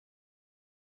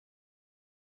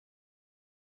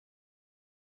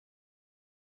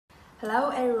Hello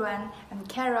everyone, I'm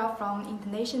Kara from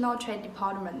International Trade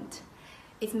Department.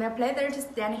 It's my pleasure to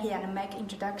stand here and make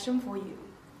introduction for you.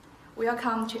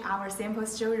 Welcome to our sample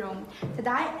showroom.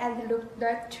 Today I'd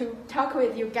like to talk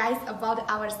with you guys about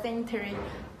our sanitary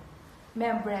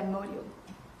membrane module.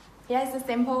 Here's the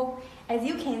sample. As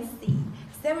you can see,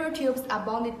 several tubes are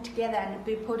bonded together and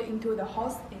be put into the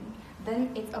housing. Then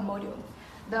it's a module.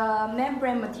 The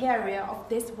membrane material of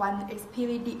this one is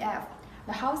PVDF.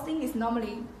 The housing is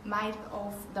normally made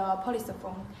of the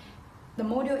polysulfone. The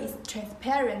module is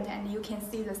transparent and you can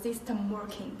see the system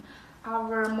working.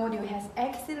 Our module has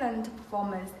excellent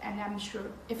performance and I'm sure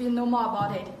if you know more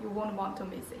about it, you won't want to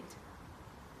miss it.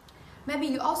 Maybe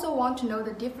you also want to know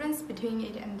the difference between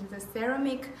it and the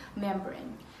ceramic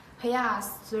membrane. Here are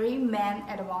three main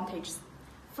advantages.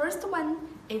 First one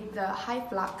is the high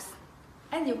flux.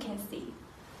 As you can see,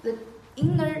 the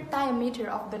inner diameter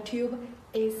of the tube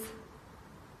is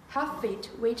half feet,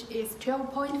 which is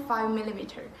 12.5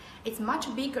 millimeter. It's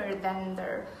much bigger than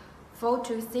the 4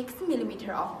 to 6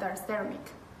 millimeter of the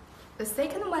ceramic. The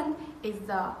second one is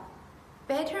the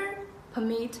better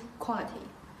permit quality.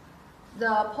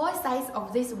 The pore size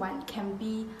of this one can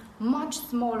be much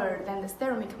smaller than the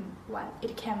ceramic one.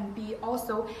 It can be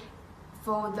also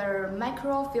for the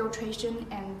microfiltration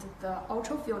and the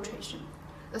ultrafiltration.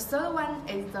 The third one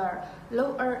is the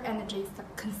lower energy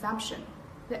consumption.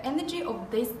 The energy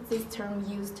of this system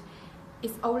used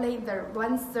is only the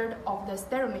 1/3 of the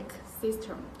ceramic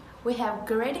system. We have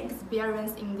great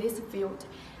experience in this field.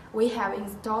 We have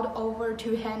installed over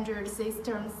 200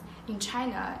 systems in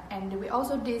China and we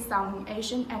also did some in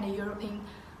Asian and European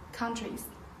countries.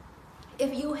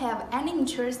 If you have any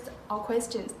interest or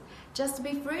questions, just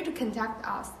be free to contact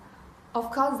us.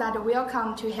 Of course, that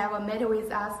welcome to have a meeting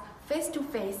with us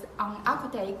face-to-face on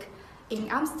Aquadeck in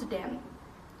Amsterdam.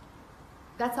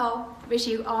 That's all. Wish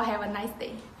you all have a nice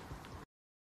day.